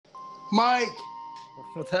Mike,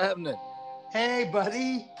 What's happening? hey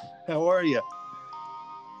buddy. How are you?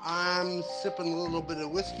 I'm sipping a little bit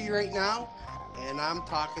of whiskey right now, and I'm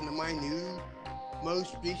talking to my new,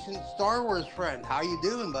 most recent Star Wars friend. How you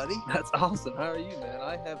doing, buddy? That's awesome. How are you, man?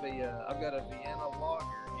 I've got a Vienna lager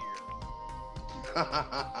here.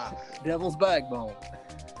 Devil's Backbone.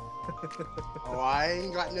 Oh, I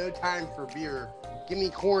ain't got no time for beer. Give me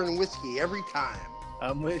corn and whiskey every time.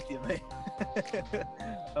 I'm with you, man.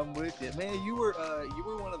 I'm with you, man. You were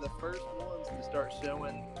one of the first ones to start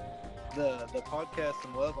showing the podcast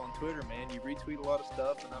some love on Twitter, man. You retweet a lot of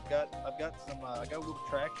stuff, and I've got a little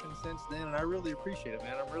traction since then, and I really appreciate it,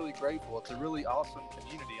 man. I'm really grateful. It's a really awesome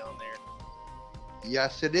community on there.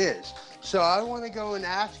 Yes, it is. So I want to go and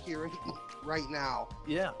ask you right now.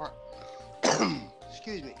 Yeah.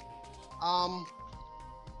 Excuse me.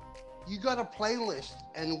 You got a playlist,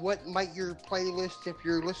 and what might your playlist, if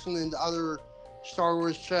you're listening to other Star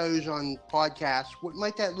Wars shows on podcasts, what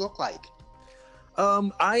might that look like?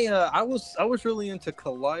 I was really into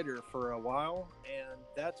Collider for a while, and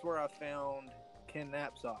that's where I found Ken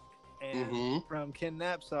Napzok. And from Ken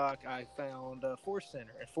Napzok, I found Force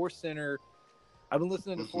Center. And Force Center, I've been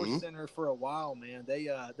listening to Force Center for a while, man.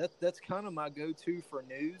 That's kind of my go-to for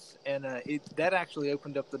news, and that actually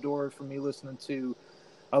opened up the door for me listening to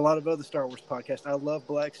a lot of other Star Wars podcasts. I love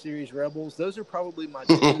Black Series Rebels. Those are probably my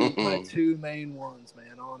two main ones,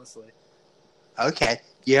 man. Honestly. Okay,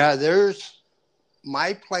 yeah. There's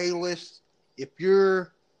my playlist. If you've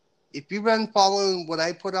been following what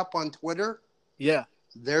I put up on Twitter, yeah,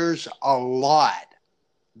 there's a lot.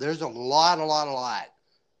 There's a lot.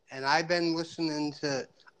 And I've been listening to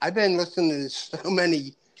so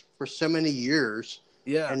many for so many years.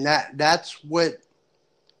 Yeah. And that's what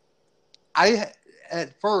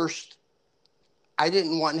at first I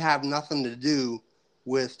didn't want to have nothing to do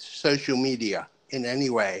with social media in any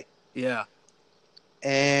way. Yeah.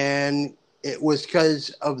 And it was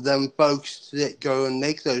because of them folks that go and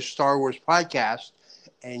make those Star Wars podcasts.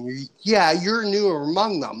 And you're newer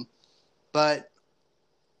among them, but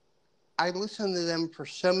I listened to them for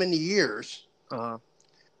so many years. Uh-huh.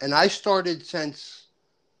 And I started since,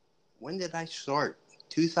 when did I start?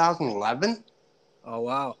 2011? Oh,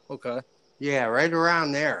 wow. Okay. Yeah, right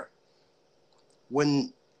around there.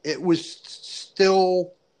 When it was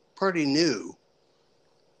still pretty new.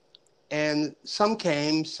 And some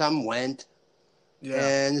came, some went. Yeah.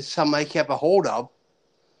 And some I kept a hold of.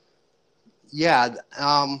 Yeah.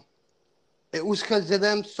 It was because of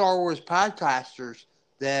them Star Wars podcasters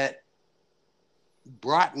that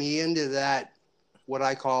brought me into that, what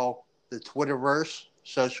I call the Twitterverse,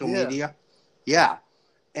 social media. Yeah.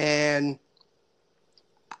 And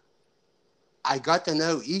I got to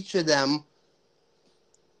know each of them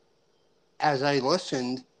as I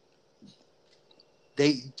listened.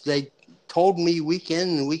 They told me week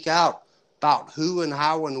in and week out about who and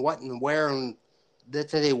how and what and where and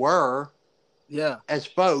that they were. Yeah. As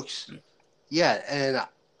folks. Yeah. And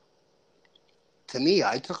to me,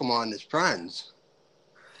 I took them on as friends.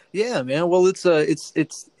 Yeah, man. Well, it's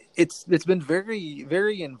been very,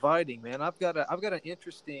 very inviting, man. I've got an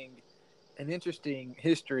interesting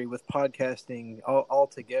history with podcasting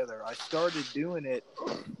altogether. I started doing it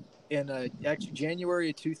in actually January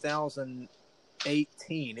of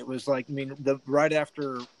 2018. It was like, right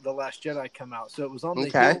after The Last Jedi come out, so it was on the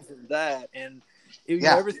heels of that, and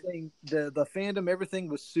everything, the fandom, everything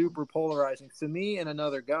was super polarizing. So me and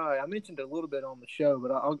another guy, I mentioned it a little bit on the show,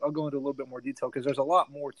 but I'll go into a little bit more detail because there's a lot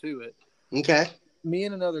more to it. Okay. Me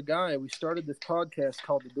and another guy, we started this podcast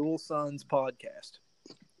called the Dual Sons Podcast.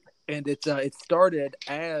 And it started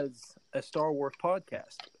as a Star Wars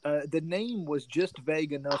podcast. The name was just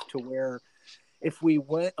vague enough to where if we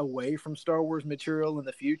went away from Star Wars material in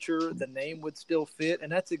the future, the name would still fit.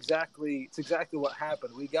 And it's exactly what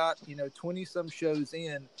happened. We got 20 some shows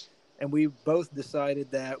in, and we both decided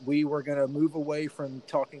that we were going to move away from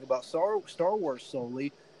talking about Star Wars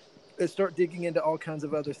solely and start digging into all kinds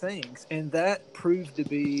of other things. And that proved to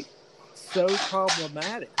be so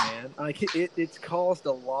problematic, man. Like it's caused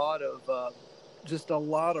a lot of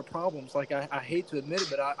problems. Like I hate to admit it,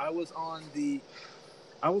 but I was on the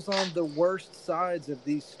worst sides of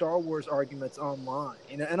these Star Wars arguments online.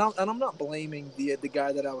 And I'm not blaming the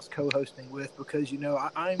guy that I was co-hosting with, because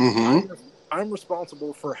I'm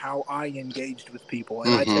responsible for how I engaged with people,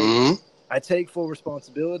 and I take full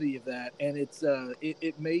responsibility of that. And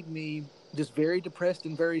it made me just very depressed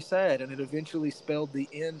and very sad, and it eventually spelled the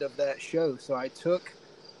end of that show. So I took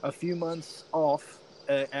a few months off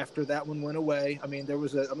after that one went away. There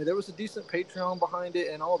was a decent Patreon behind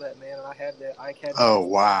it and all that, man. And I had Oh,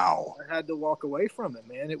 wow. I had to walk away from it,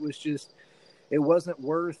 man. It was it wasn't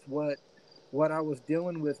worth what I was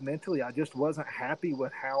dealing with mentally. I just wasn't happy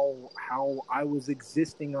with how I was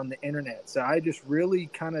existing on the internet. So I just really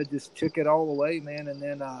kind of just took it all away, man. And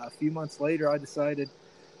then a few months later, I decided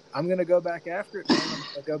I'm going to go back after it, man. I'm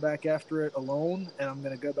going to go back after it alone, and I'm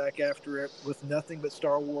going to go back after it with nothing but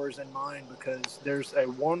Star Wars in mind, because there's a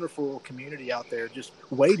wonderful community out there just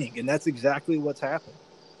waiting, and that's exactly what's happened.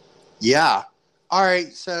 Yeah. All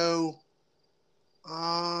right. So,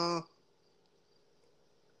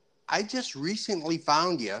 I just recently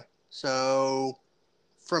found you. So,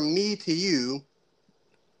 from me to you,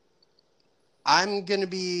 I'm going to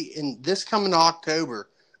be in this coming October.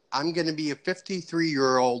 I'm going to be a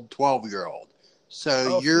 53-year-old, 12-year-old.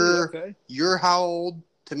 So you're how old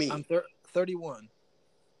to me? I'm 31.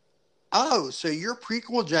 Oh, so you're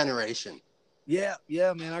prequel generation. Yeah,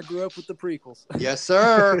 man. I grew up with the prequels. Yes,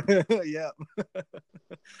 sir. Yeah.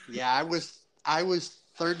 Yeah, I was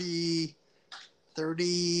 30,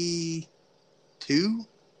 32,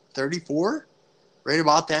 34, right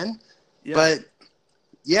about then. Yeah. But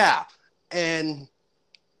yeah, and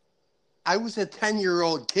I was a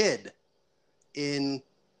 10-year-old kid in,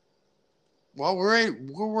 well, we're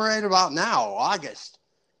right about now, August,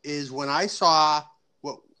 is when I saw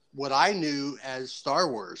what I knew as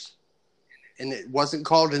Star Wars. And it wasn't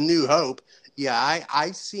called A New Hope. Yeah,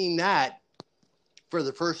 I seen that for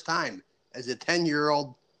the first time as a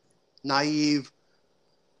 10-year-old, naive,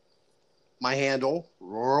 my handle,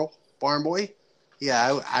 rural farm boy.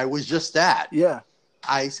 Yeah, I was just that. Yeah.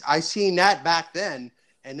 I seen that back then,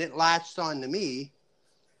 and it latched on to me.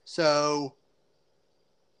 So,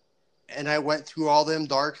 and I went through all them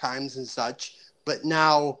dark times and such. But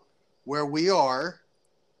now, where we are,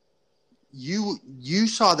 you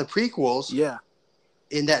saw the prequels. Yeah.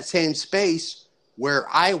 In that same space where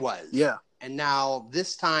I was. Yeah. And now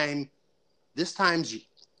this time's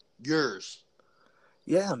yours.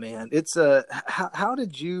 Yeah, man. It's how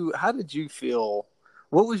did you feel?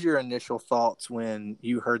 What was your initial thoughts when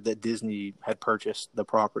you heard that Disney had purchased the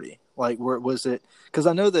property? Like, was it, because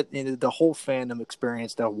I know that the whole fandom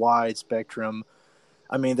experienced a wide spectrum.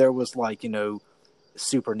 I mean, there was like,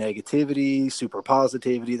 super negativity, super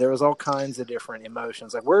positivity. There was all kinds of different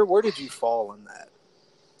emotions. Like, where did you fall in that?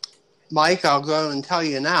 Mike, I'll go and tell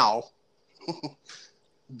you now,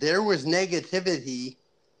 there was negativity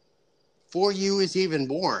before you was even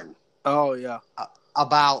born. Oh, yeah.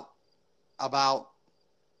 About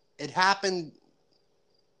it happened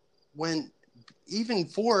when even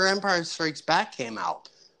before Empire Strikes Back came out.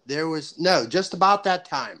 There was, just about that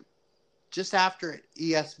time, just after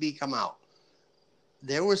ESB come out,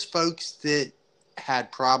 there was folks that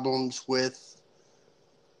had problems with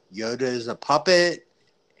Yoda as a puppet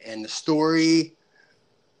and the story,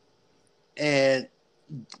 and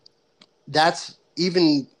that's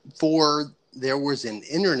even before there was an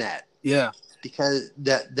internet. Yeah, because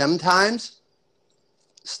them times,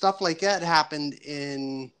 stuff like that happened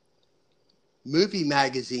in movie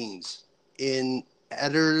magazines, in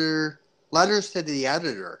letters to the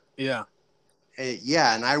editor. Yeah,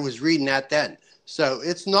 and I was reading that then. So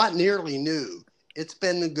it's not nearly new. It's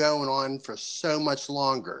been going on for so much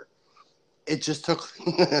longer. It just took,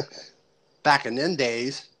 back in them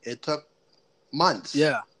days, it took months.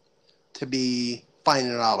 Yeah. To be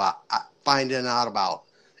finding out about.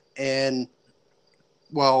 And,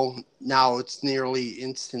 well, now it's nearly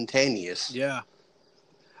instantaneous. Yeah.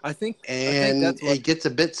 I think that's it gets a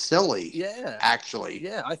bit silly. Yeah. Actually.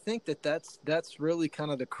 Yeah, I think that's really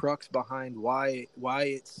kind of the crux behind why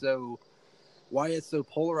it's so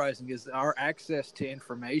polarizing, is our access to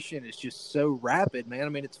information is just so rapid, man. I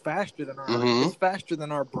mean, it's faster than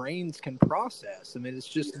our brains can process. I mean, it's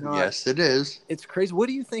just not. Yes, it is. It's crazy. What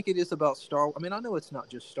do you think it is about Star Wars? I mean, I know it's not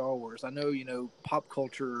just Star Wars. I know, pop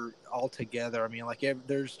culture altogether. I mean, like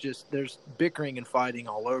there's bickering and fighting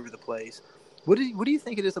all over the place. What do you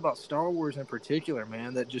think it is about Star Wars in particular,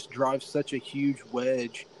 man, that just drives such a huge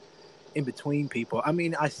wedge in between people? I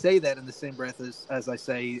mean, I say that in the same breath as I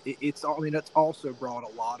say it's also brought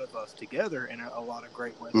a lot of us together in a lot of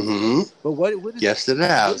great ways. Mm-hmm. But what is yes, it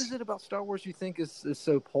has. What is it about Star Wars you think is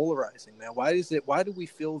so polarizing, man? Why do we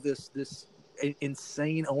feel this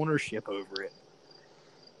insane ownership over it?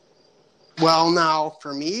 Well, now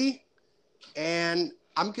for me, and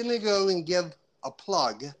I'm going to go and give a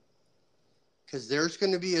plug, because there's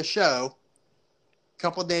going to be a show a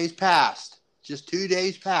couple days past. Just 2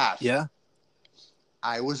 days past. Yeah.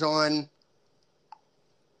 I was on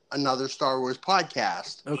another Star Wars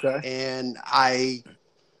podcast. Okay. And I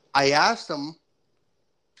asked him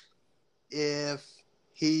if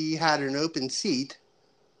he had an open seat.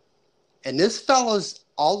 And this fella's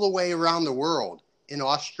all the way around the world in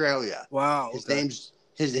Australia. Wow. His Okay.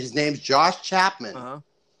 name's Josh Chapman, Uh-huh.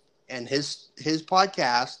 and his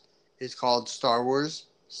podcast is called Star Wars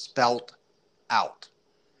Spelt Out.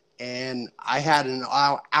 And I had an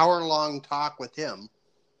hour-long talk with him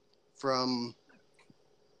from,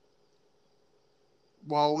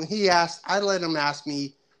 well, I let him ask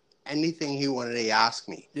me anything he wanted to ask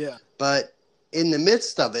me. Yeah. But in the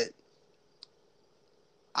midst of it,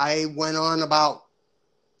 I went on about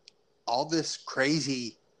all this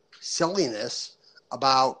crazy silliness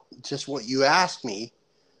about just what you asked me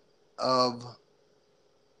of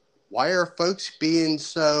why are folks being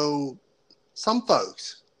so, some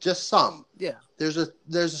folks, just some. Yeah. There's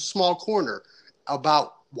a small corner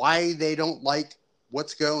about why they don't like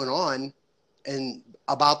what's going on and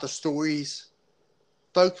about the stories.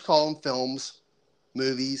 Folks call them films,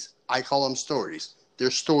 movies. I call them stories. They're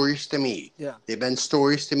stories to me. Yeah. They've been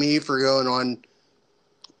stories to me for going on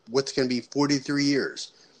what's going to be 43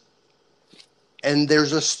 years. And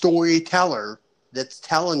there's a storyteller that's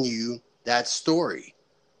telling you that story.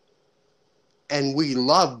 And we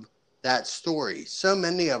love that story. So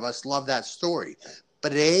many of us love that story,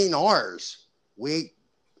 but it ain't ours.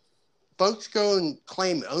 Folks go and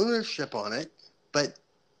claim ownership on it, but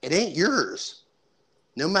it ain't yours.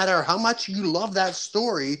 No matter how much you love that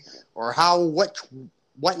story or what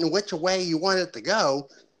and which way you want it to go,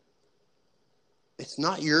 it's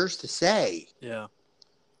not yours to say. Yeah.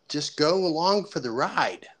 Just go along for the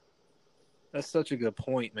ride. That's such a good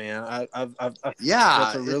point, man. Yeah,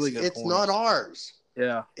 that's a really good it's point. not ours.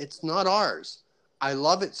 Yeah. It's not ours. I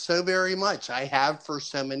love it so very much. I have for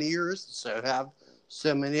so many years, so have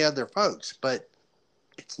so many other folks, but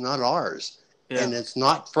it's not ours. Yeah. And it's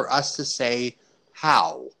not for us to say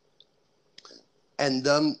how. And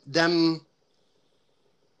them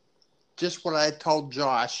just what I told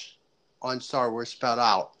Josh on Star Wars Spelled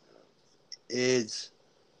Out is,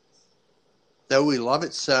 though we love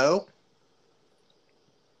it so,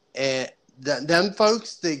 and them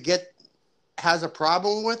folks that has a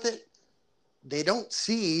problem with it, they don't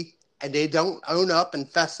see and they don't own up and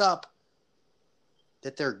fess up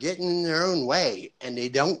that they're getting in their own way, and they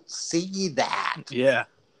don't see that. Yeah.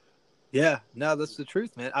 Yeah. No, that's the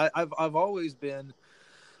truth, man. I've always been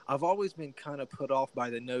kind of put off by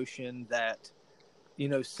the notion that, you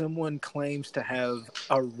know, someone claims to have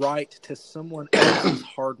a right to someone else's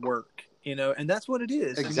hard work, you know, and that's what it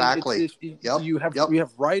is. Exactly. I mean, you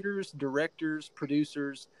have writers, directors,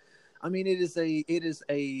 producers. I mean, it's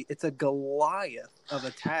a Goliath of a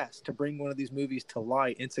task to bring one of these movies to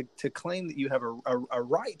light and to claim that you have a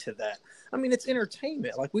right to that. I mean, it's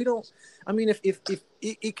entertainment. Like, we don't, I mean, if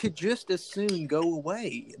it could just as soon go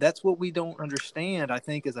away. That's what we don't understand, I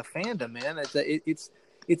think, as a fandom, man.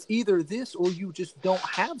 It's either this or you just don't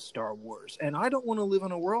have Star Wars. And I don't want to live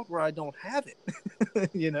in a world where I don't have it,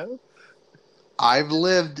 you know? I've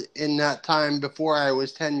lived in that time before I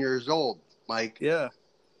was 10 years old, Mike. Yeah.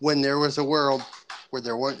 When there was a world where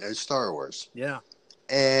there weren't no Star Wars. Yeah.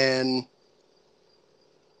 And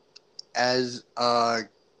as going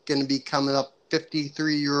to be coming up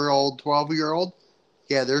 53-year-old, 12-year-old,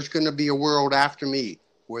 yeah, there's going to be a world after me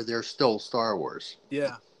where there's still Star Wars.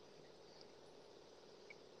 Yeah.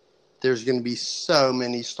 There's going to be so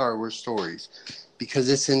many Star Wars stories because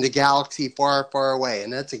it's in the galaxy far, far away.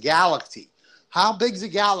 And that's a galaxy. How big's a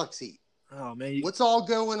galaxy? Oh, man. What's all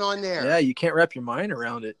going on there? Yeah, you can't wrap your mind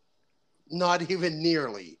around it. Not even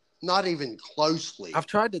nearly. Not even closely. I've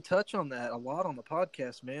tried to touch on that a lot on the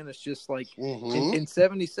podcast, man. It's just like Mm-hmm. in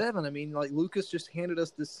 77, I mean, like, Lucas just handed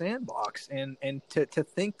us this sandbox, and to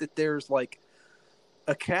think that there's like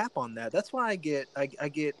a cap on that. That's why I get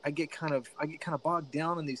kind of bogged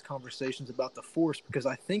down in these conversations about the Force, because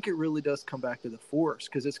I think it really does come back to the Force,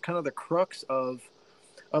 because it's kind of the crux of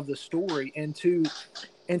the story, and to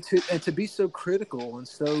be so critical and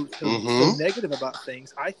so negative about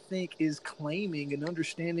things, I think, is claiming an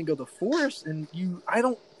understanding of the Force, and I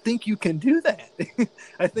don't think you can do that.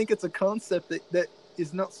 I think it's a concept that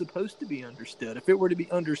is not supposed to be understood. If it were to be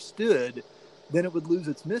understood, then it would lose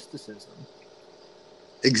its mysticism.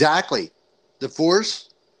 Exactly. The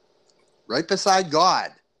Force, right beside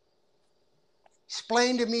God.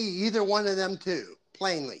 Explain to me either one of them two,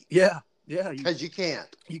 plainly. Yeah. Yeah. Because you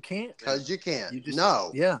can't. You can't. Because you can't. You just,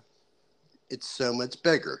 no. Yeah. It's so much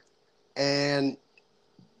bigger. And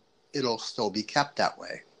it'll still be kept that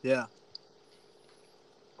way. Yeah.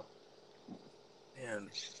 And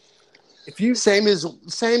if you same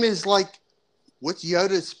as like what's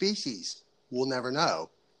Yoda's species, we'll never know.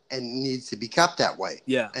 And it needs to be kept that way.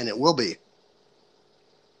 Yeah. And it will be.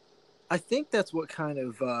 I think that's what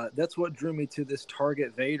drew me to this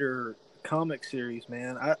Target Vader comic series,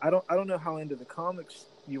 man. I don't know how into the comics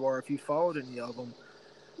you are, if you followed any of them.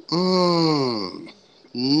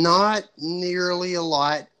 Not nearly a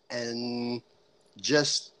lot. And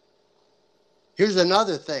just here's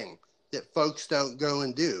another thing that folks don't go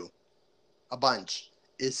and do a bunch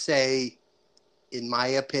is say, in my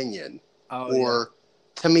opinion, or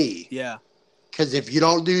to me. Yeah. Because if you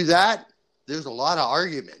don't do that, there's a lot of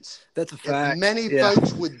arguments. That's a fact. If many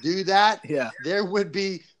folks would do that, there would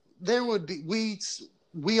be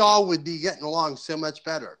we all would be getting along so much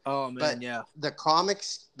better. Oh man, but the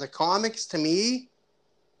comics to me,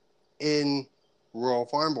 in Rural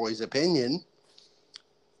Farm Boy's opinion,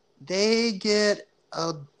 they get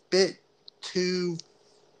a bit too,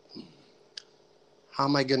 how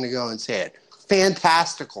am I going to go and say it?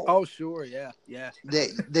 Fantastical. Oh sure, yeah.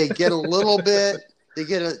 They get a little bit. They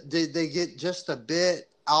get just a bit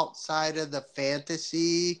outside of the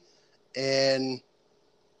fantasy, and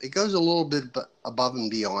it goes a little bit above and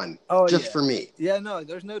beyond. For me. Yeah, no,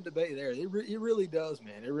 there's no debate there. It really does,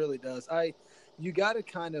 man. It really does. You got to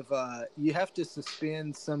kind of you have to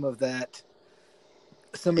suspend some of that.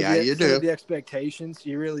 Some of the expectations,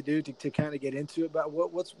 you really do, to kind of get into about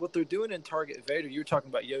what they're doing in Target Vader. You were talking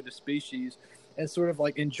about Yoda species and sort of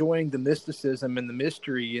like enjoying the mysticism and the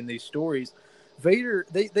mystery in these stories. Vader,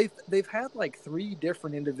 they've had like 3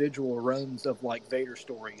 different individual runs of like Vader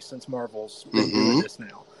stories since Marvel's been doing this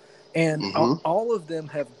now, and all of them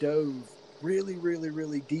have dove really, really,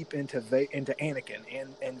 really deep into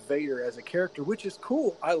Anakin and Vader as a character, which is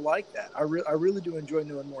cool. I like that. I really do enjoy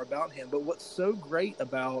knowing more about him. But what's so great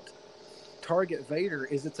about Target Vader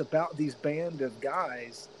is it's about these band of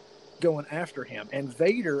guys going after him. And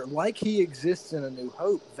Vader, like he exists in A New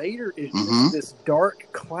Hope, Vader is just this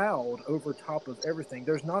dark cloud over top of everything.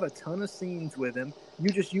 There's not a ton of scenes with him.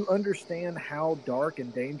 You understand how dark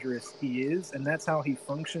and dangerous he is, and that's how he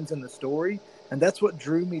functions in the story. And that's what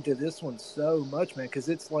drew me to this one so much, man, because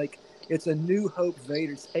it's like, it's A New Hope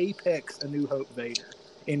Vader. It's Apex A New Hope Vader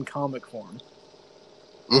in comic form.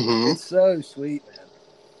 It's so sweet, man.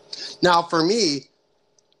 Now, for me,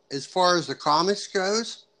 as far as the comics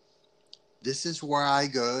goes, this is where I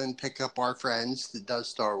go and pick up our friends that does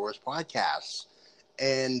Star Wars podcasts,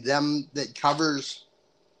 and them that covers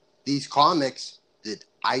these comics that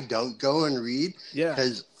I don't go and read,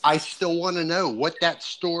 because I still want to know what that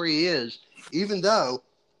story is. Even though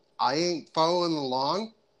I ain't following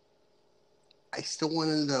along, I still want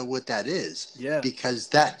to know what that is. Yeah. Because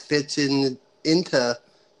that fits into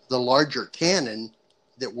the larger canon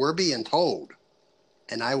that we're being told.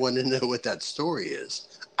 And I want to know what that story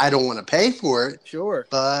is. I don't want to pay for it. Sure.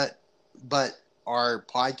 But our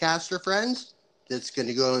podcaster friends that's going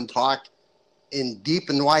to go and talk in deep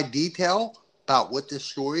and wide detail about what this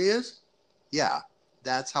story is,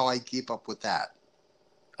 that's how I keep up with that.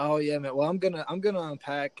 Oh yeah, man. Well, I'm gonna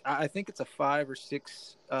unpack. I think it's a 5 or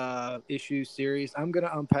 6 issue series. I'm gonna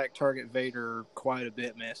unpack Target Vader quite a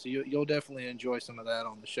bit, man. So you'll definitely enjoy some of that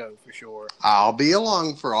on the show for sure. I'll be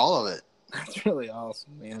along for all of it. That's really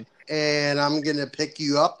awesome, man. And I'm gonna pick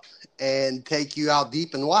you up and take you out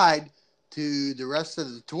deep and wide to the rest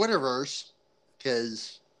of the Twitterverse,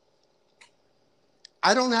 because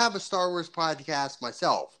I don't have a Star Wars podcast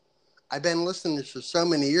myself. I've been listening to this for so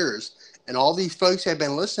many years, and all these folks I've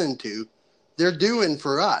been listening to, they're doing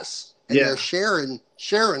for us, and they're sharing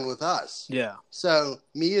with us. Yeah. So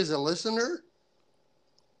me as a listener,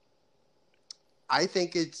 I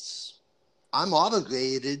think I'm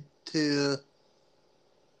obligated to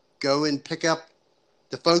go and pick up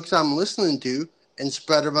the folks I'm listening to and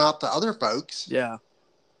spread them out to other folks. Yeah.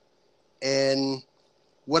 And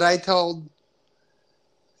what I tell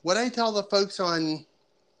the folks on,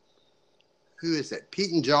 who is it?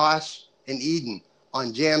 Pete and Josh and Eden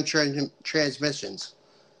on Jam Transmissions.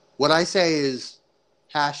 What I say is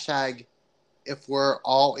hashtag, if we're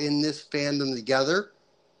all in this fandom together,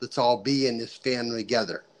 let's all be in this fandom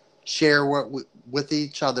together. Share with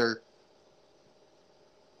each other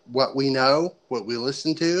what we know, what we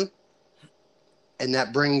listen to, and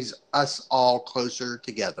that brings us all closer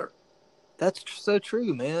together. That's so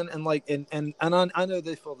true, man. And like, and I know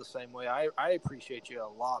they feel the same way. I appreciate you a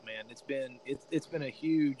lot, man. It's been a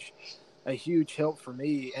huge help for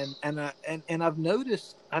me. And I've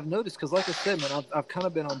noticed, because like I said, man, I've kind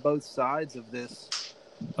of been on both sides of this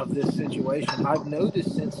situation. I've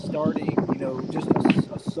noticed since starting, just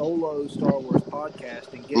a solo Star Wars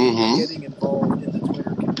podcast and getting involved in the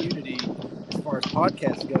Twitter community as far as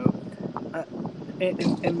podcasts go.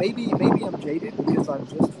 And maybe I'm jaded because I'm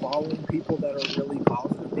just following people that are really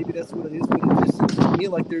positive. Maybe that's what it is. But it just seems to me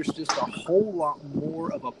like there's just a whole lot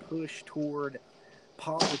more of a push toward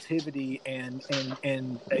positivity and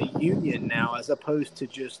a union now, as opposed to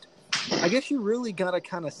just, I guess you really got to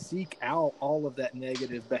kind of seek out all of that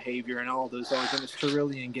negative behavior and all those arguments to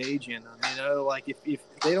really engage in them. You know, like if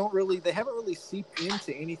they haven't really seeped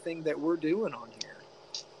into anything that we're doing on here.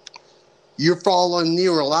 You're following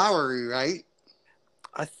Neil Lowry, right?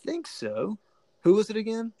 I think so. Who was it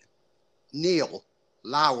again? Neil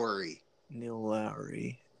Lowry. Neil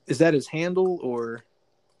Lowry. Is that his handle or?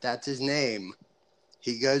 That's his name.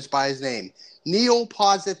 He goes by his name. Neil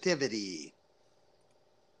Positivity.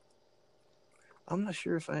 I'm not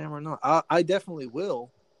sure if I am or not. I definitely will.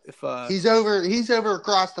 If he's over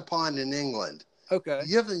across the pond in England. Okay.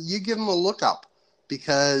 You give him a look up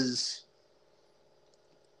because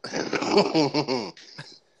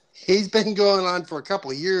he's been going on for a couple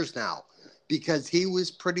of years now because he was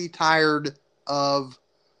pretty tired of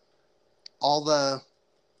all the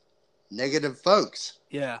negative folks.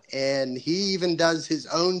 Yeah. And he even does his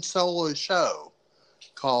own solo show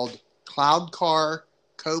called Cloud Car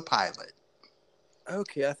Co-Pilot.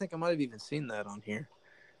 Okay, I think I might have even seen that on here.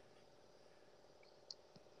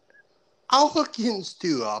 I'll hook you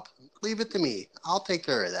two up. Leave it to me. I'll take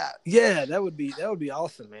care of that. Yeah, that would be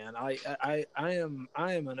awesome, man. I am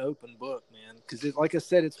an open book, man, because like I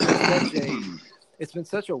said, it's been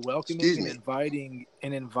such a welcoming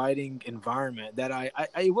and inviting environment that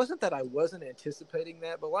it wasn't that I wasn't anticipating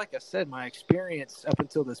that, but like I said, my experience up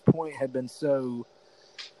until this point had been so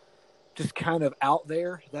just kind of out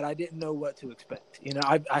there that I didn't know what to expect. You know,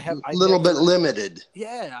 I bit limited.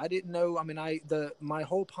 Yeah, I didn't know. I mean, my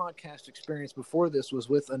whole podcast experience before this was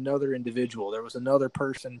with another individual. There was another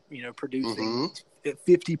person, you know, producing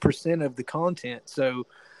 50% of the content. So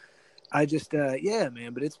I just, yeah,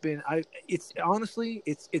 man. But it's honestly,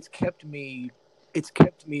 it's kept me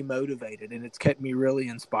motivated, and it's kept me really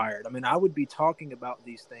inspired. I mean, I would be talking about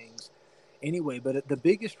these things anyway, but the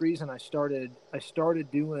biggest reason I started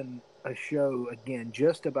doing a show again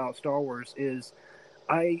just about Star Wars is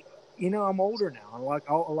I'm older now. Like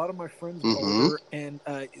a lot of my friends are older, and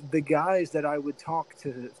the guys that I would talk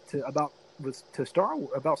to about Star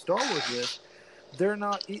Wars with,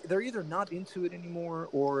 they're either not into it anymore,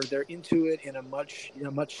 or they're into it in a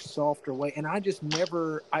much softer way. And I just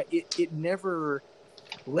never it never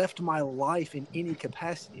left my life in any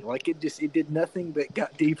capacity. Like it did nothing but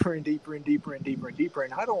got deeper and deeper and deeper and deeper and deeper.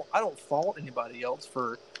 And I don't fault anybody else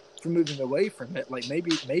for moving away from it. Like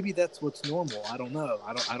maybe that's what's normal. I don't know.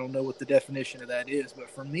 I don't know what the definition of that is, but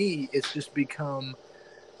for me, it's just become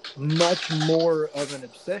much more of an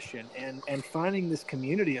obsession, and finding this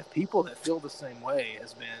community of people that feel the same way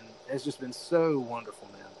has just been so wonderful,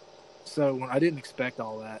 man. So when I didn't expect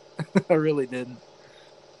all that, I really didn't.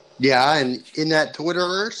 Yeah, and in that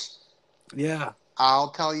Twitterverse, yeah,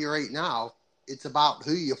 I'll tell you right now, it's about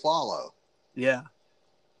who you follow. Yeah.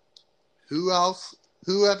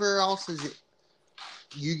 Whoever else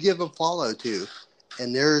you give a follow to,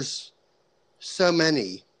 and there's so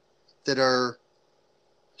many that are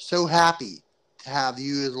so happy to have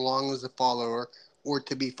you as long as a follower or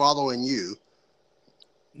to be following you.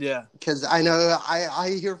 Yeah. Because I know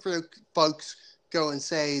I hear folks go and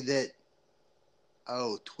say that,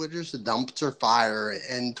 oh, Twitter's a dumpster fire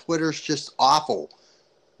and Twitter's just awful.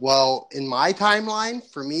 Well, in my timeline,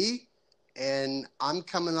 for me, and I'm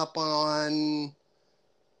coming up on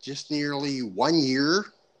just nearly 1 year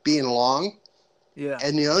being along. Yeah.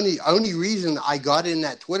 And the only reason I got in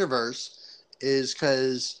that Twitterverse is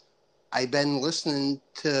because I've been listening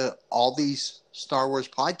to all these Star Wars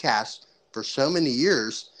podcasts for so many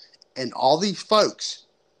years, and all these folks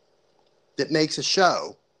that makes a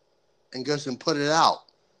show and goes and put it out,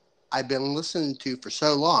 I've been listening to for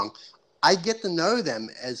so long. I get to know them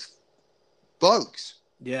as folks.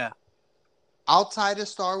 Yeah. Outside of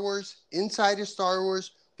Star Wars, inside of Star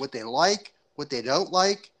Wars, what they like, what they don't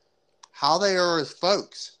like, how they are as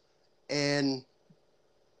folks. And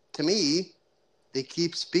to me, they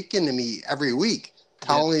keep speaking to me every week,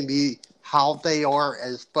 telling me how they are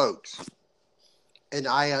as folks. And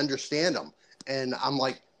I understand them. And I'm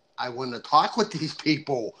like, I want to talk with these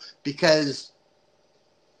people because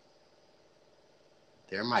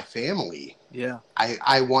they're my family. Yeah.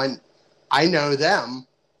 I know them.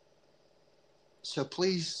 So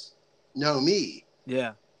please know me.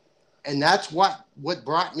 Yeah. And that's what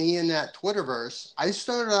brought me in that Twitterverse. I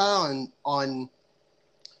started out on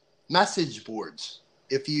message boards.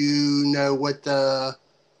 If you know what the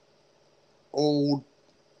old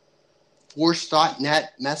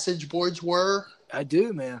Force.net message boards were. I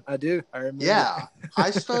do, man. I do. I remember. Yeah. I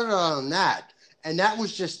started on that. And that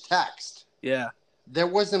was just text. Yeah. There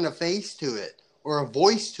wasn't a face to it or a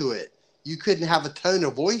voice to it. You couldn't have a tone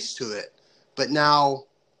of voice to it. But now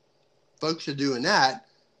folks are doing that.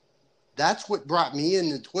 That's what brought me in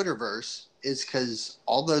the Twitterverse, is because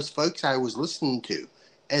all those folks I was listening to.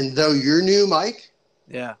 And though you're new, Mike,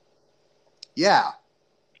 Yeah.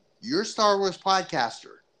 you're a Star Wars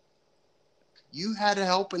podcaster. You had a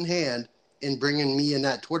helping hand in bringing me in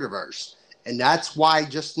that Twitterverse. And that's why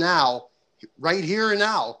just now, right here and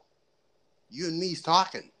now, you and me's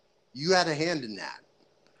talking. You had a hand in that.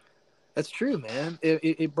 That's true, man.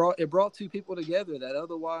 It brought two people together that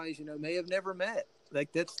otherwise, may have never met.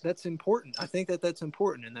 Like that's important. I think that's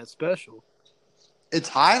important and that's special. It's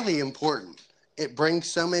highly important. It brings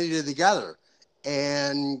so many together.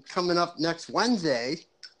 And coming up next Wednesday,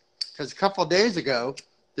 because a couple of days ago,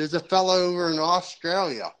 there's a fellow over in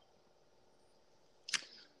Australia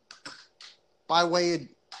by way of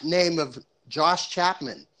name of Josh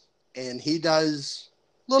Chapman. And he does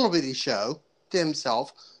a little bitty show to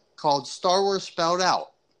himself called Star Wars Spelled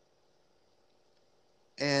Out.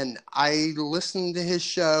 And I listened to his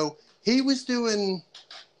show. He was doing,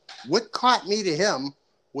 what caught me to him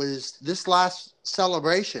was this last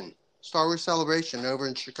celebration, Star Wars Celebration over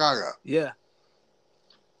in Chicago. Yeah.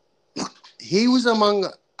 He was among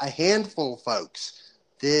a handful of folks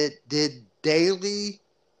that did daily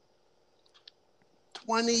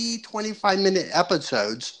 20, 25-minute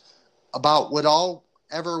episodes about what all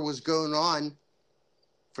ever was going on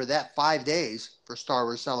for that 5 days for Star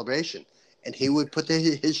Wars Celebration. And he would put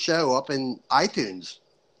his show up in iTunes.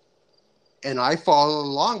 And I followed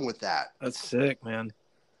along with that. That's sick, man.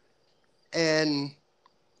 And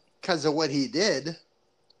because of what he did,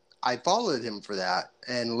 I followed him for that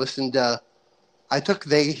and listened to. I took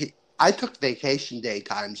vacation day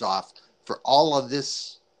times off for all of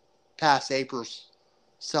this past April's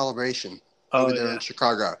celebration over there in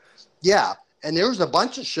Chicago. Yeah, and there was a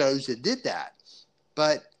bunch of shows that did that,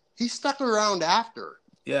 but he stuck around after.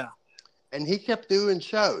 Yeah, and he kept doing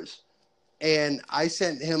shows, and I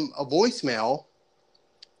sent him a voicemail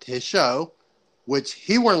to his show, which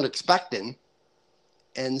he weren't expecting,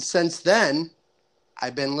 and since then,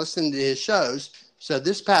 I've been listening to his shows. So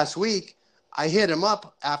this past week, I hit him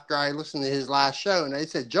up after I listened to his last show, and I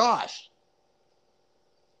said, Josh,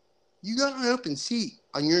 you got an open seat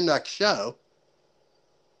on your next show.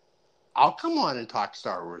 I'll come on and talk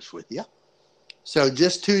Star Wars with you. So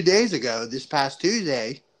just 2 days ago, this past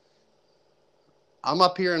Tuesday, I'm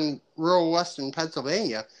up here in rural western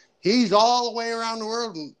Pennsylvania. He's all the way around the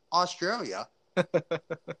world in Australia.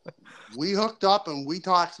 We hooked up and we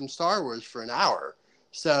talked some Star Wars for an hour.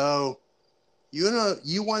 So, you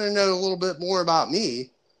want to know a little bit more about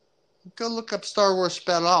me, go look up Star Wars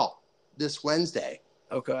Spelled Out this Wednesday.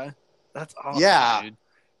 Okay. That's awesome, yeah. dude.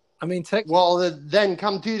 I mean, well, then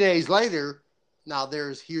come 2 days later, now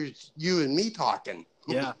here's you and me talking.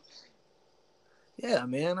 Yeah. Yeah,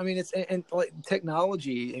 man. I mean, it's and like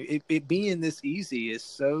technology, it being this easy is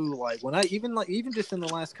so like when I even just in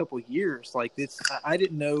the last couple of years, like I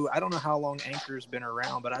don't know how long Anchor's been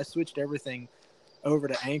around, but I switched everything over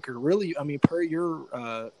to Anchor. Really, I mean, per your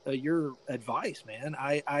advice, man.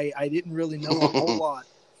 I didn't really know a whole lot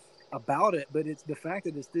about it, but it's the fact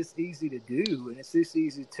that it's this easy to do and it's this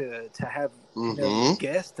easy to have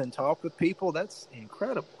guests and talk with people. That's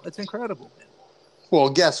incredible. That's incredible, man. Well,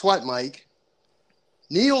 guess what, Mike?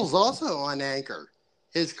 Neil's also on Anchor,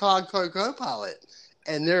 his Cogco co-pilot,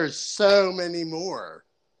 and there's so many more.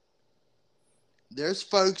 There's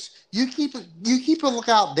folks you keep a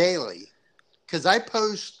lookout daily, because I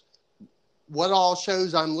post what all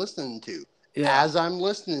shows I'm listening to as I'm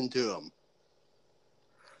listening to them.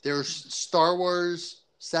 There's Star Wars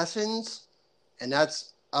Sessions, and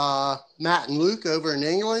that's Matt and Luke over in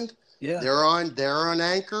England. Yeah, they're on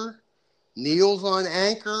Anchor. Neil's on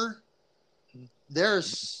Anchor.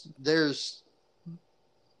 There's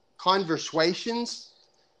Conversations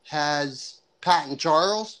has Pat and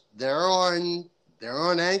Charles. They're on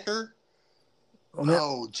Anchor.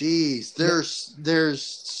 Oh, geez, there's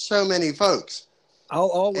so many folks. I'll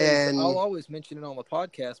always mention it on the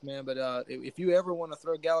podcast, man. But if you ever want to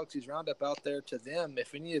throw Galaxy's Roundup out there to them,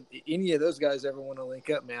 if any of those guys ever want to link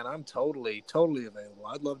up, man, I'm totally available.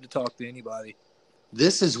 I'd love to talk to anybody.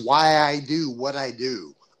 This is why I do what I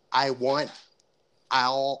do. I want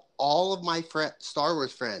all of my Star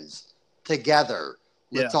Wars friends together.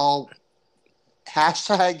 Let's all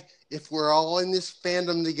hashtag, if we're all in this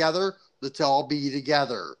fandom together, let's all be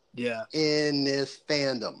together. Yeah. In this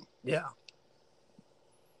fandom. Yeah.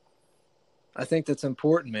 I think that's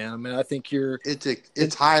important, man. I mean, I think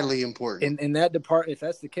it's highly important. In that department, if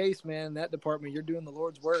that's the case, man, in that department, you're doing the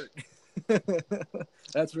Lord's work.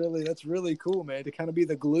 That's really cool, man, to kind of be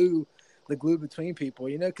the glue between people,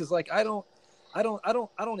 because like I don't I don't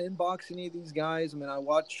inbox any of these guys. I mean, I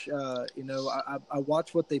watch, I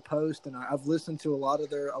watch what they post, and I've listened to a lot of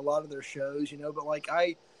their shows, but like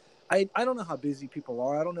I don't know how busy people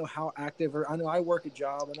are. I don't know how active, or I know I work a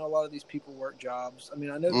job. I know a lot of these people work jobs. I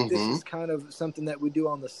mean, I know that this is kind of something that we do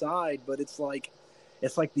on the side, but it's like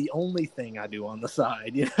the only thing I do on the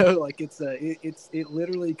side, like it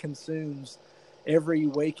literally consumes every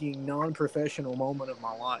waking non-professional moment of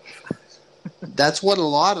my life. That's what a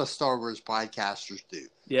lot of Star Wars podcasters do.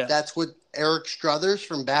 Yeah. That's what Eric Struthers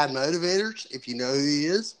from Bad Motivators, if you know who he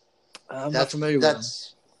is. I'm not familiar with him.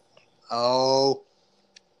 Oh,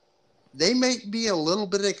 they may be a little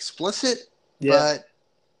bit explicit, but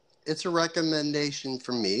it's a recommendation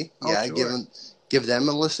from me. Oh, yeah, sure. give them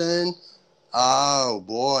a listen. Oh,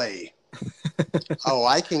 boy.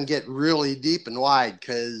 I can get really deep and wide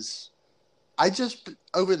because I just,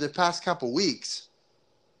 over the past couple weeks,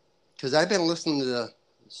 because I've been listening to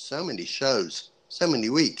so many shows, so many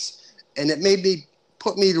weeks, and it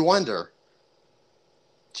put me to wonder,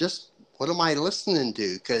 just what am I listening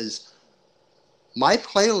to? Because my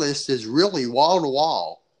playlist is really wall to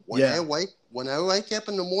wall. When I wake up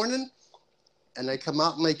in the morning and I come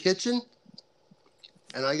out in my kitchen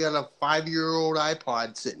and I got a 5-year-old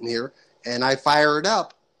iPod sitting here and I fire it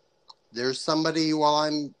up, there's somebody while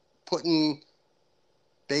I'm putting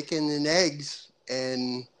bacon and eggs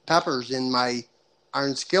and peppers in my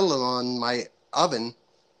iron skillet on my oven,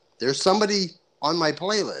 there's somebody on my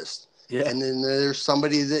playlist. Yeah. And then there's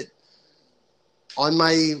somebody that on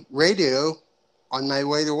my radio on my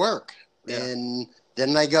way to work. Yeah. And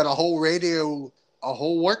then I got a whole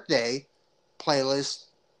workday playlist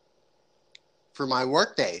for my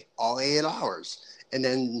workday, all 8 hours. And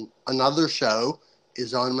then another show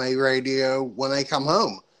is on my radio when I come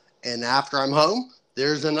home. And after I'm home,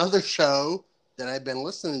 there's another show that I've been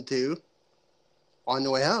listening to on the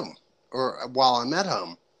way home or while I'm at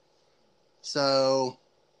home. So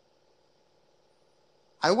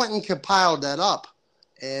I went and compiled that up,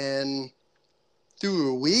 and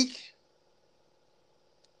through a week,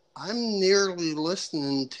 I'm nearly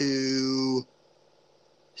listening to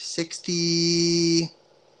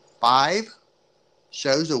 65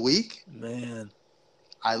 shows a week. Man,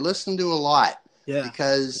 I listen to a lot. Yeah.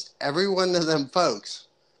 Because every one of them folks,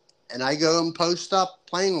 and I go and post up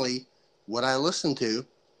plainly what I listen to,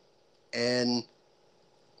 and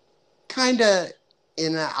kind of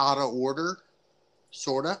in and out of order,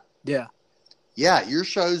 sort of. Yeah. Yeah, your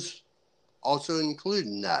show's also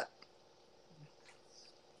including that.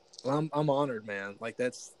 Well, I'm honored, man. Like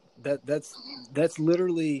that's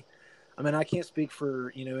literally. I mean, I can't speak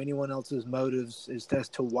for anyone else's motives as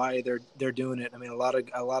to why they're doing it. I mean, a lot of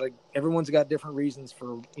everyone's got different reasons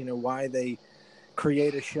for why they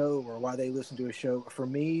create a show or why they listen to a show. For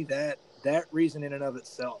me, that reason in and of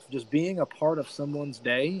itself, just being a part of someone's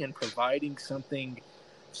day and providing something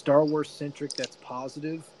Star Wars centric that's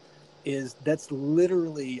positive, that's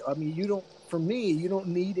literally. I mean, you don't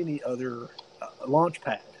need any other launch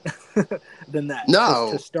pad than that.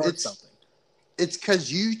 No, to start something. It's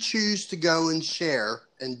because you choose to go and share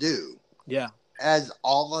and do. Yeah. As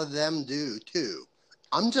all of them do, too.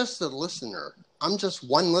 I'm just a listener. I'm just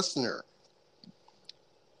one listener.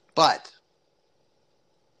 But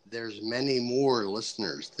there's many more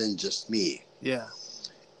listeners than just me. Yeah.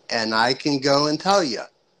 And I can go and tell you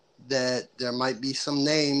that there might be some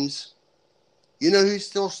names. You know who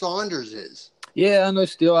Still Saunders is? Yeah, I know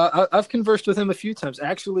Still. I've conversed with him a few times,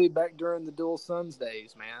 actually back during the Dual Sons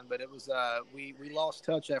days, man. But it was we lost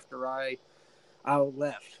touch after I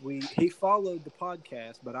left. He followed the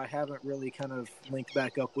podcast, but I haven't really kind of linked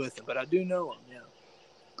back up with him. But I do know him. Yeah.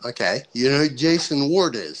 Okay, you know who Jason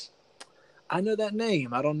Ward is? I know that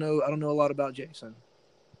name. I don't know a lot about Jason.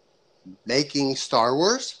 Making Star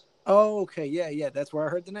Wars? Oh, okay. Yeah. That's where I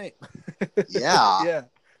heard the name. Yeah. Yeah.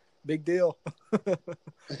 Big deal.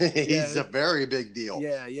 He's a very big deal.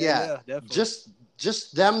 Yeah, definitely.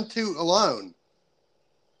 Just them two alone.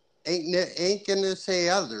 Ain't gonna say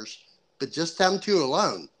others, but just them two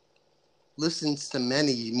alone listens to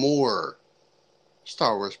many more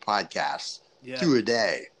Star Wars podcasts through a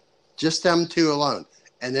day. Just them two alone.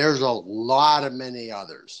 And there's a lot of many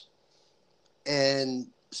others.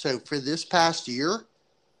 And so for this past year,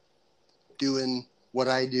 doing what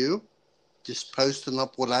I do, just posting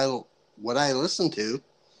up what I listen to.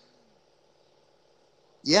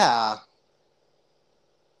 Yeah,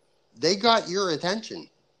 they got your attention.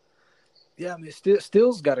 Yeah, I mean,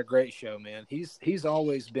 Still's got a great show, man. He's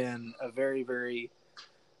always been a very, very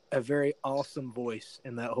a very awesome voice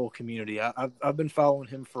in that whole community. I've been following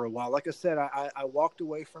him for a while. Like I said, I walked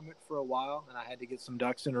away from it for a while, and I had to get some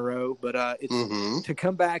ducks in a row. But it's to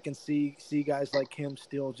come back and see guys like him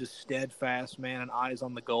still just steadfast, man, and eyes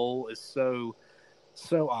on the goal is so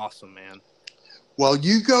awesome, man. Well,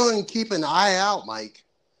 you go and keep an eye out, Mike,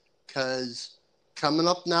 because coming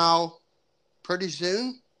up now pretty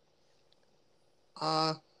soon,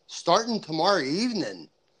 starting tomorrow evening,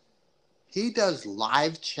 he does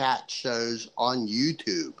live chat shows on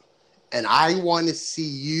YouTube, and I want to see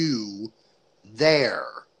you there.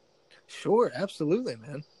 Sure, absolutely,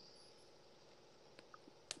 man.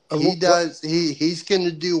 He's going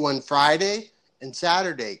to do one Friday and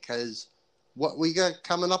Saturday, because what we got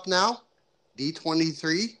coming up now,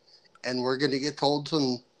 D23, and we're going to get told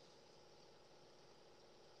some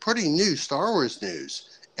pretty new Star Wars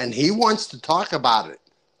news, and he wants to talk about it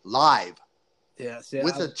live. Yes,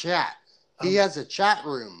 with a chat. He has a chat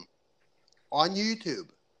room on YouTube.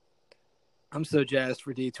 I'm so jazzed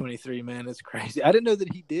for D23, man. It's crazy. I didn't know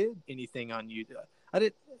that he did anything on YouTube.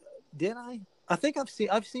 Did I? I think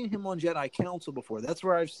I've seen him on Jedi Council before. That's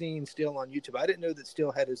where I've seen Still on YouTube. I didn't know that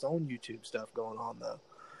Still had his own YouTube stuff going on though.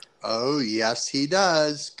 Oh, yes, he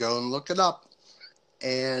does. Go and look it up.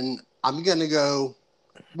 And I'm going to go,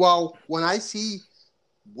 well, when I see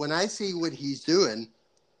what he's doing,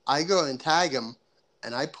 I go and tag him,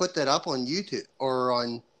 and I put that up on YouTube or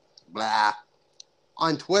on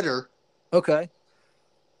Twitter. Okay.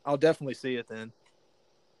 I'll definitely see it then.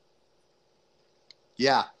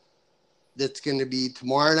 Yeah. That's going to be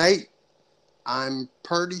tomorrow night. I'm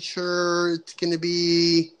pretty sure it's going to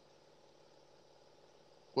be,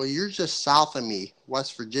 well, you're just south of me,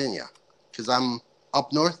 West Virginia, because I'm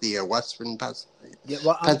up north of you, Western Pennsylvania. Yeah,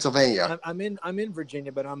 well, Pennsylvania. I'm in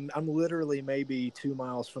Virginia, but I'm literally maybe 2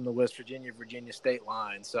 miles from the West Virginia state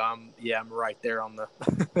line. So I'm right there on the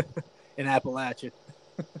in Appalachia.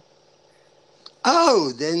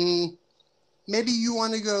 Oh, then maybe you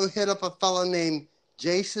want to go hit up a fellow named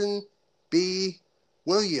Jason B.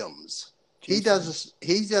 Williams. He does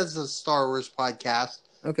a Star Wars podcast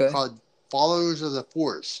called Followers of the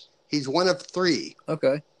Force. He's one of 3.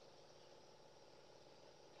 Okay.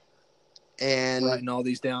 And writing all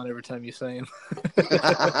these down every time you say them.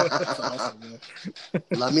 That's awesome, man.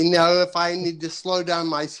 Let me know if I need to slow down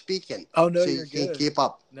my speaking. Oh no, so you're you can good. Keep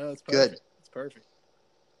up. No, it's perfect. Good. It's perfect.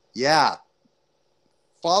 Yeah.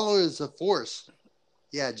 Followers of the Force.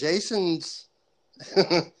 Yeah, Jason's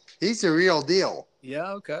he's the real deal.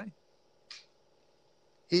 Yeah, okay.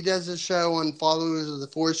 He does a show on Followers of the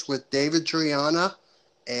Force with David Triana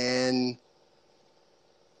and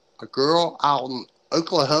a girl out in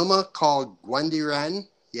Oklahoma called Gwendy Wren.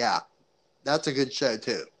 Yeah, that's a good show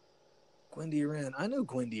too. Gwendy Wren. I know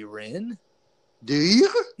Gwendy Wren. Do you?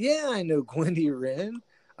 Yeah, I know Gwendy Wren.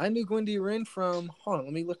 I knew Gwendy Wren from. Hold on,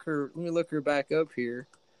 let me look her back up here.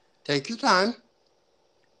 Take your time.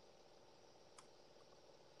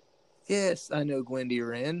 Yes, I know Gwendy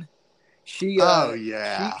Wren. She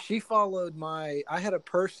followed my. I had a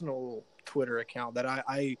personal Twitter account that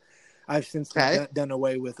I've since done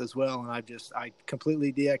away with as well, and I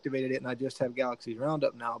completely deactivated it, and I just have Galaxy's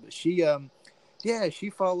Roundup now. But she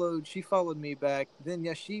followed me back.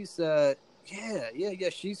 Then she's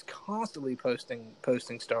she's constantly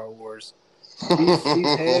posting Star Wars.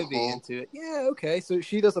 She's heavy into it. Yeah, okay. So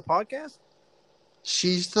she does a podcast?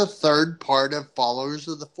 She's the third part of Followers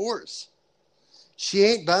of the Force. She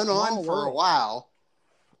ain't been on for a while.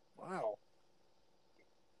 Wow.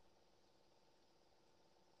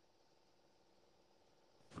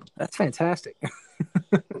 That's fantastic. I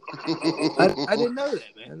didn't know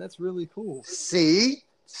that, man. That's really cool. See,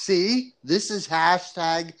 this is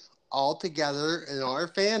hashtag all together in our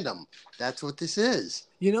fandom. That's what this is.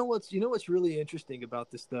 You know what's really interesting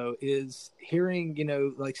about this though is hearing,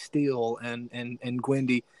 like Steele and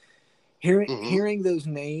Gwendy, hearing those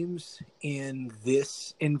names in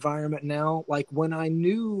this environment now. Like when I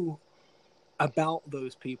knew about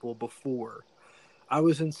those people before, I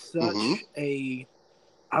was in such a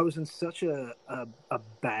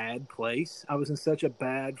bad place. I was in such a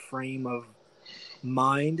bad frame of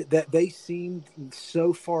mind that they seemed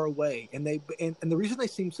so far away, and the reason they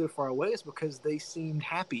seemed so far away is because they seemed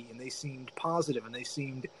happy and they seemed positive and they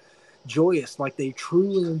seemed joyous, like they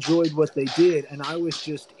truly enjoyed what they did. And I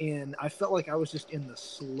felt like I was just in the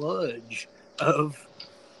sludge of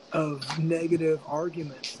negative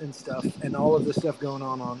arguments and stuff and all of this stuff going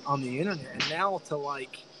on the internet. And now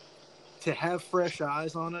to have fresh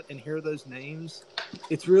eyes on it and hear those names,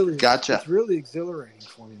 it's really It's really exhilarating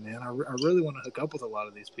for me, man. I really want to hook up with a lot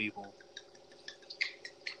of these people.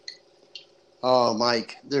 Oh,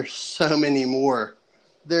 Mike, there's so many more.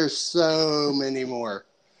 There's so many more.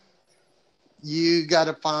 You got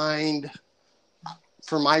to find,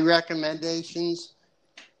 for my recommendations,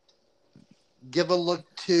 give a look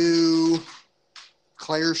to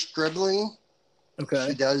Claire Stribling. Okay.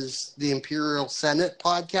 She does the Imperial Senate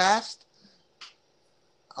podcast.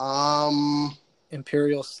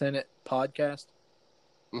 Imperial Senate podcast.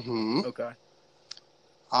 Mm-hmm. Okay.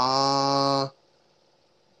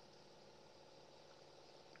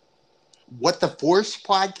 What the Force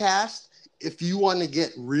podcast, if you want to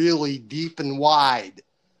get really deep and wide,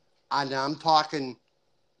 and I'm talking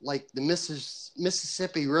like the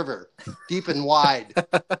Mississippi River, deep and wide.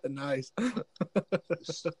 Nice.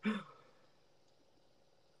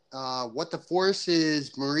 What the Force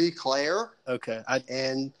is Marie Claire. Okay.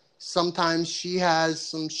 And sometimes she has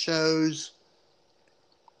some shows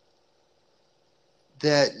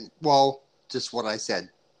that, well, just what I said,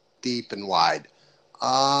 deep and wide.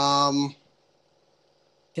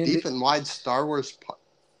 Deep and wide Star Wars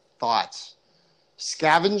thoughts.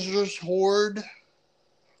 Scavengers Horde.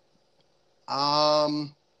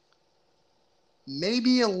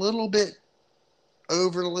 Maybe a little bit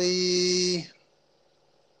overly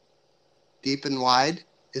deep and wide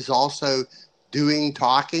is also doing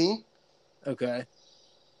talking. Okay.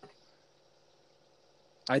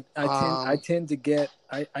 I tend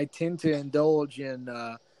to indulge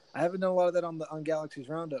in I haven't done a lot of that on Galaxy's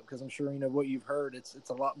Roundup because I'm sure what you've heard. It's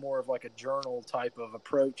a lot more of like a journal type of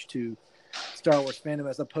approach to Star Wars fandom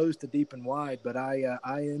as opposed to deep and wide. But I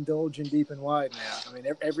indulge in deep and wide now. I mean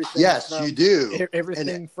everything. Yes, you do.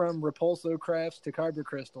 Everything from Repulso crafts to kyber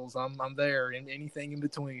crystals. I'm there, and anything in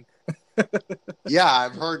between. Yeah,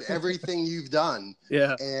 I've heard everything you've done.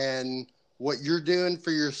 Yeah, and what you're doing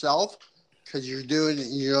for yourself, because you're doing it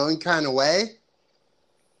in your own kind of way.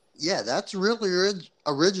 Yeah, that's really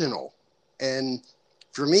original. And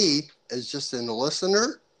for me, as just a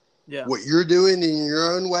listener, yeah, what you're doing in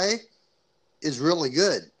your own way is really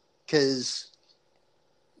good. Because,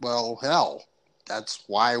 well, hell, that's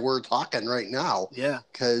why we're talking right now. yeah.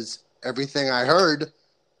 Because everything I heard,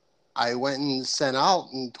 I went and sent out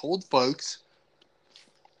and told folks,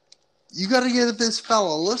 you got to give this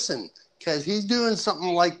fella a listen. Because he's doing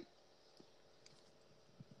something like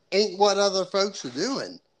ain't what other folks are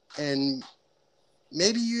doing. And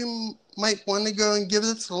maybe you might want to go and give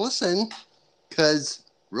this a listen because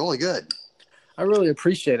really good. I really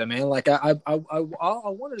appreciate it, man. Like I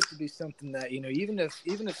wanted it to be something that even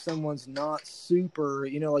if someone's not super,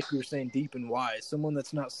 like you were saying, deep and wise, someone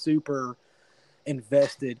that's not super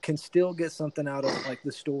invested can still get something out of like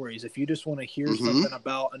the stories. If you just want to hear something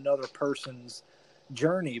about another person's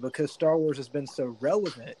journey, because Star Wars has been so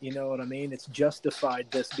relevant, you know what I mean? It's justified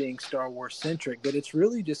this being Star Wars centric, but it's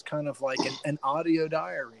really just kind of like an audio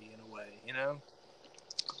diary in a way,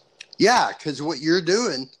 Yeah, because what you're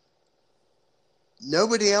doing,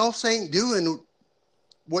 nobody else ain't doing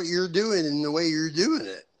what you're doing in the way you're doing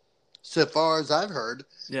it, so far as I've heard.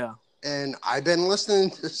 Yeah. And I've been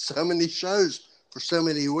listening to so many shows for so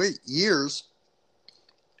many years,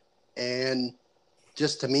 and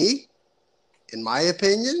just to me, in my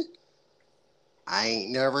opinion, I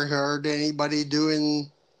ain't never heard anybody doing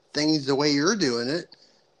things the way you're doing it.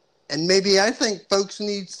 And maybe I think folks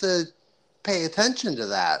needs to pay attention to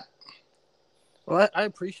that. Well, I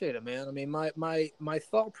appreciate it, man. I mean, my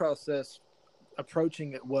thought process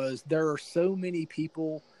approaching it was there are so many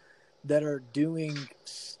people that are doing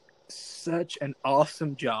such an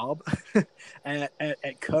awesome job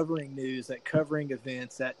at covering news, at covering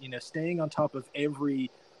events, at staying on top of every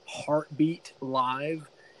heartbeat live.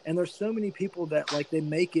 And there's so many people that like they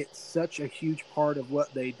make it such a huge part of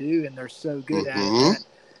what they do, and they're so good at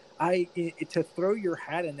it. To throw your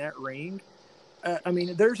hat in that ring. I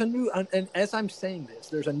mean, there's a new, and as I'm saying this,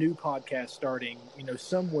 there's a new podcast starting,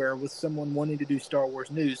 somewhere with someone wanting to do Star Wars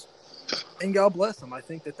news, and God bless them. I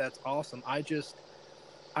think that that's awesome. I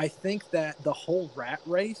think that the whole rat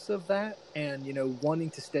race of that, and wanting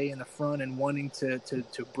to stay in the front and wanting to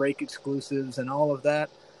break exclusives and all of that,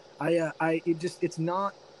 it's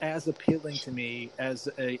not as appealing to me as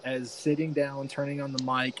sitting down, turning on the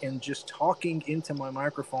mic, and just talking into my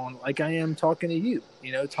microphone like I am talking to you.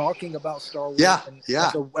 Talking about Star Wars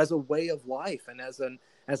as a way of life and as an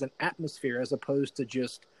atmosphere, as opposed to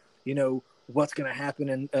just what's going to happen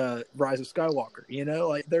in Rise of Skywalker.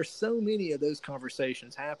 Like there's so many of those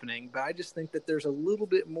conversations happening, but I just think that there's a little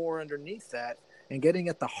bit more underneath that, and getting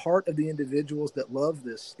at the heart of the individuals that love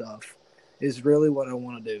this stuff is really what I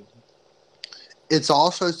want to do. It's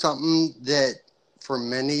also something that for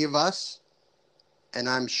many of us, and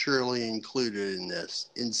I'm surely included in this,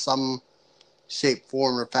 in some shape,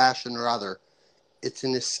 form, or fashion or other, it's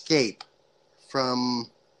an escape from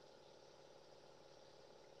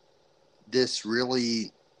this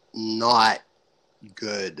really not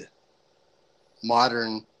good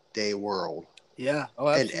modern day world. Yeah. Oh,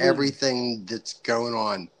 and absolutely. everything that's going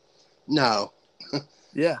on. No.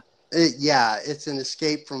 Yeah. It's an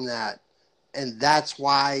escape from that. And that's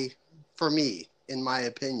why, for me, in my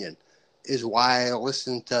opinion, is why I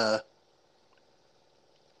listen to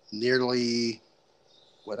nearly,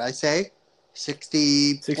 what'd I say?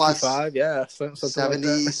 60 plus 65, yeah, something 70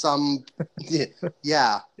 like that. some.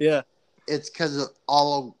 Yeah. Yeah. It's because of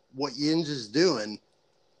all of what Yinz is doing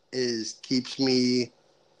is keeps me,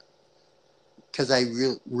 because I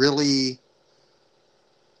really,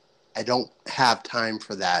 I don't have time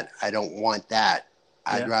for that. I don't want that.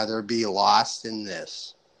 I'd rather be lost in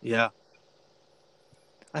this. Yeah.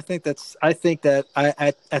 I think that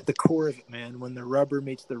at the core of it, man, when the rubber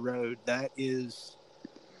meets the road, that is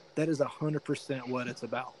 100% what it's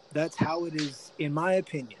about. That's how it is, in my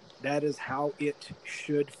opinion. That is how it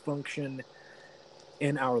should function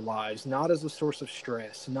in our lives, not as a source of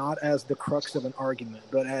stress, not as the crux of an argument,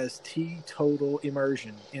 but as teetotal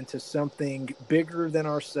immersion into something bigger than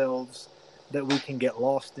ourselves that we can get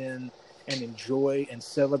lost in and enjoy and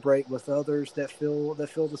celebrate with others that feel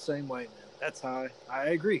the same way, man. That's how I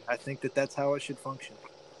agree. I think that's how it should function.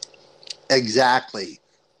 Exactly.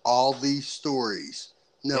 All these stories,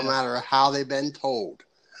 no matter how they've been told,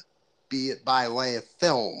 be it by way of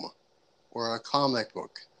film or a comic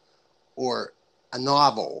book or a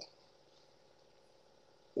novel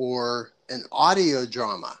or an audio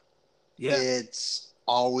drama. Yeah. It's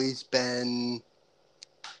always been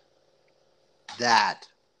that.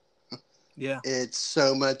 Yeah. It's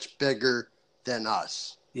so much bigger than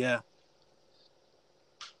us. Yeah.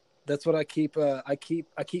 That's what I keep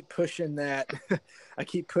pushing that. I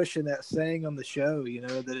keep pushing that saying on the show,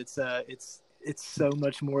 that it's so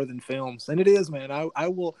much more than films. And it is, man. I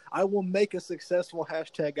will make a successful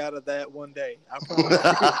hashtag out of that one day. I promise you.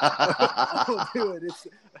 I will do it. It's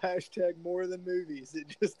hashtag more than movies.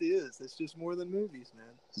 It just is. It's just more than movies,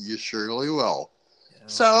 man. You surely will. Yeah,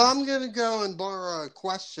 so I'm going to go and borrow a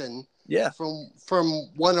question from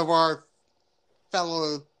one of our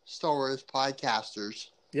fellow Star Wars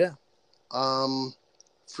podcasters. Yeah. From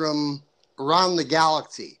around the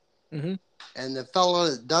galaxy. Mm-hmm. And the fellow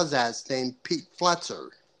that does that is named Pete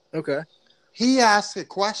Fletcher. Okay. He asked a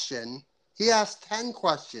question. He asked 10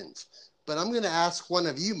 questions. But I'm going to ask one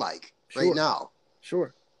of you, Mike, right now.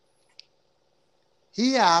 Sure.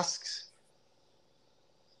 He asks,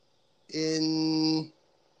 in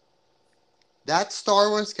that Star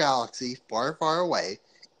Wars galaxy far, far away,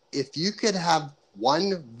 if you could have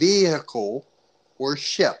one vehicle or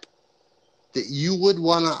ship that you would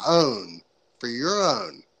want to own for your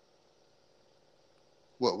own,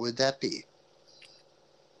 what would that be?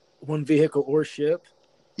 One vehicle or ship?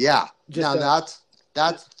 Yeah. Now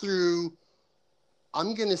that's through,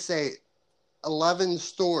 I'm going to say 11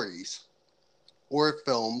 stories or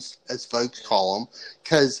films, as folks call them,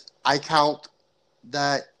 because I count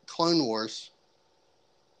that Clone Wars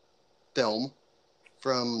film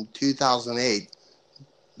from 2008.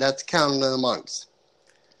 That's counted amongst.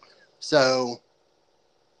 So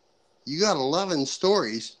you got 11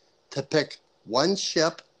 stories to pick one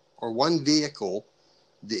ship or one vehicle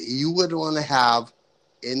that you would want to have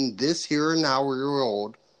in this here and now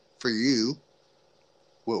world for you.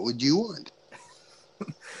 What would you want?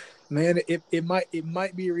 Man, it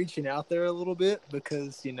might be reaching out there a little bit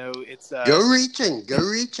because it's go reaching.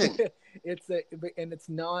 It's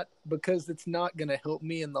not because it's not going to help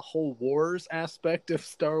me in the whole wars aspect of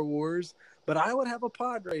Star Wars. But I would have a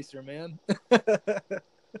pod racer, man. I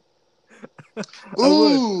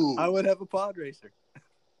would have a pod racer.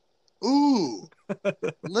 Ooh.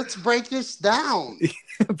 Let's break this down.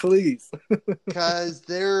 Please. Because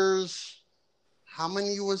there's, how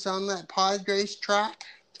many was on that pod race track?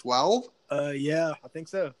 12? Yeah, I think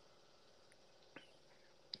so.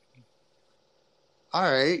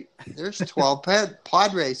 All right. There's 12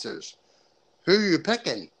 pod racers. Who are you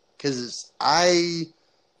picking? Because I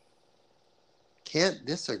can't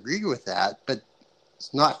disagree with that, but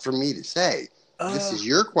it's not for me to say. This is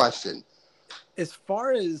your question. As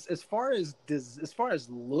far as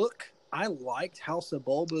look, I liked how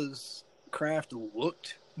Sebulba's craft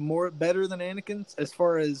looked better than Anakin's. As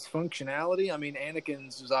far as functionality, I mean,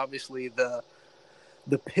 Anakin's was obviously the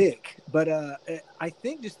pick, but I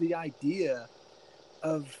think just the idea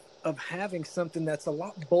of having something that's a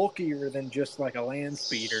lot bulkier than just like a land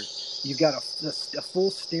speeder. You've got a full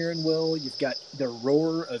steering wheel. You've got the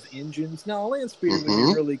roar of engines. Now, a land speeder would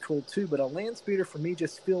be really cool too, but a land speeder for me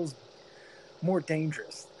just feels more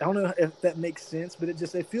dangerous. I don't know if that makes sense, but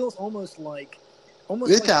it feels almost like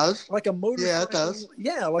does. like a motorcycle. Yeah, it does.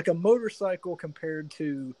 Yeah, like a motorcycle compared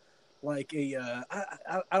to like a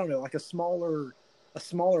I don't know, like a smaller,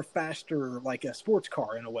 faster, like a sports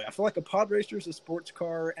car in a way. I feel like a pod racer is a sports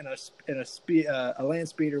car, and a land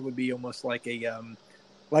speeder would be almost like a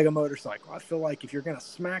motorcycle. I feel like if you're gonna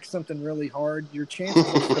smack something really hard, your chances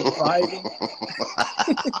of surviving,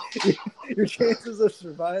 your chances of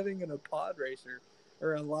surviving in a pod racer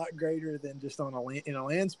are a lot greater than just in a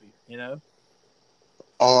land speeder. You know.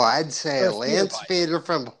 Oh, I'd say Or a a land speeder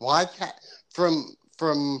speeder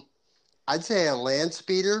I'd say a land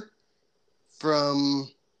speeder from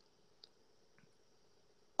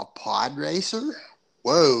a pod racer.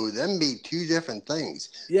 Whoa, them be two different things.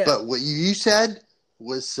 Yeah. But what you said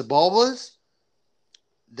was Sebulba's.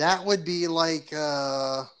 That would be like,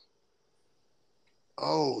 oh,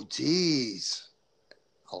 geez,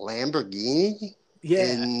 a Lamborghini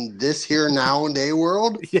in this here nowadays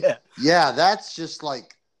world. Yeah, that's just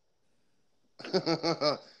like.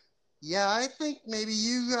 Yeah, I think maybe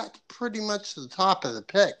you got pretty much the top of the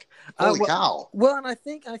pick. Holy cow! Well, and I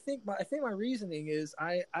think my reasoning is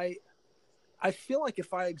I feel like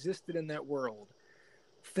if I existed in that world,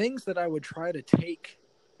 things that I would try to take,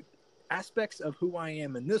 aspects of who I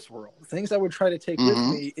am in this world, things I would try to take with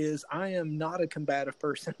me is I am not a combative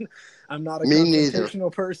person. I'm not a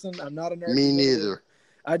confrontational person. I'm not a nerd. Me neither.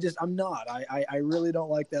 I'm not. I really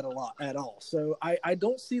don't like that a lot at all. So I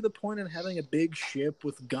don't see the point in having a big ship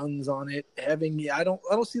with guns on it. I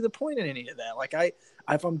don't see the point in any of that. Like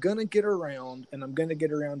if I'm gonna get around, and I'm gonna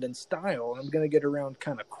get around in style, and I'm gonna get around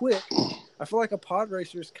kind of quick, I feel like a pod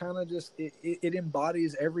racer is kind of just it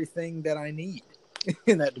embodies everything that I need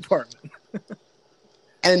in that department.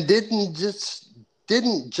 And didn't just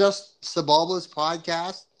Sebulba's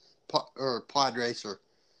podcast or pod racer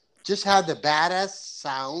just had the badass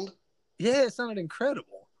sound? Yeah, it sounded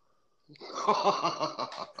incredible.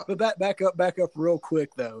 But back up real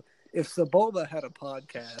quick though. If Sebulba had a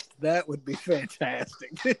podcast, that would be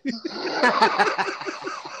fantastic.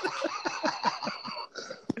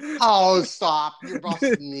 Oh, stop! You're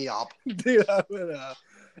busting me up, dude.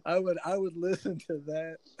 I would listen to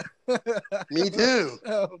that. Me too.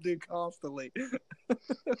 Oh, dude, constantly.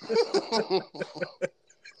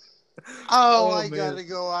 I gotta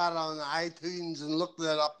go out on iTunes and look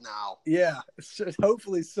that up now. Yeah,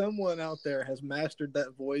 hopefully someone out there has mastered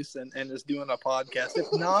that voice and is doing a podcast.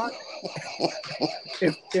 If not,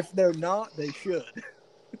 if they're not, they should.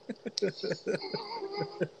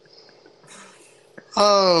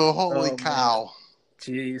 Oh, holy cow! Man.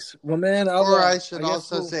 Jeez. Well, man, I should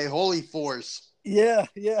also say holy force. Yeah.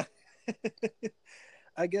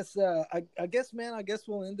 I guess, man. I guess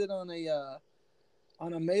we'll end it on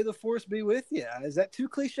a May the Force be with you. Is that too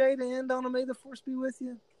cliche to end on a May the Force be with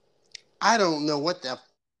you? I don't know what the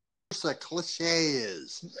a cliche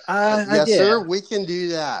is. Yes, sir. We can do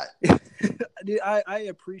that. Dude, I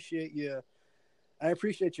appreciate you. I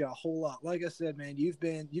appreciate you a whole lot. Like I said, man, you've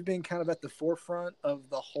been kind of at the forefront of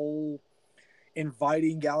the whole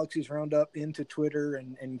inviting Galaxy's Roundup into Twitter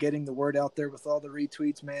and getting the word out there with all the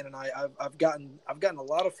retweets, man. And I've gotten a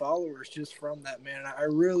lot of followers just from that, man. And I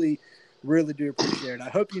really, really do appreciate it. I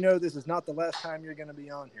hope you know this is not the last time you're going to be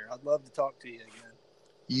on here. I'd love to talk to you again.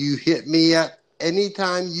 You hit me at any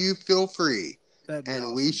time you feel free, and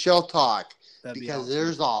awesome. We shall talk. Because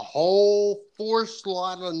there's a whole force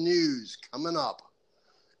lot of news coming up.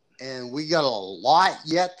 And we got a lot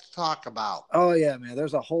yet to talk about. Oh, yeah, man.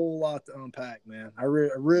 There's a whole lot to unpack, man. I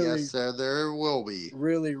really... Yes, sir, there will be.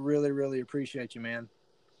 Really, really, really appreciate you, man.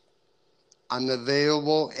 I'm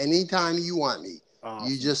available anytime you want me. Awesome.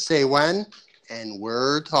 You just say when, and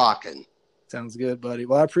we're talking. Sounds good, buddy.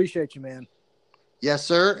 Well, I appreciate you, man. Yes,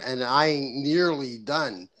 sir, and I ain't nearly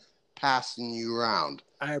done passing you around.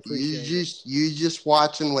 I appreciate it. You just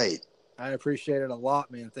watch and wait. I appreciate it a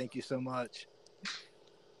lot, man. Thank you so much.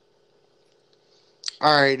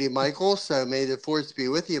 All righty, Michael. So may the force be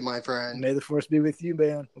with you, my friend. May the force be with you,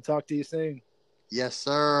 man. We'll talk to you soon. Yes,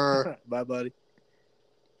 sir. Bye, buddy.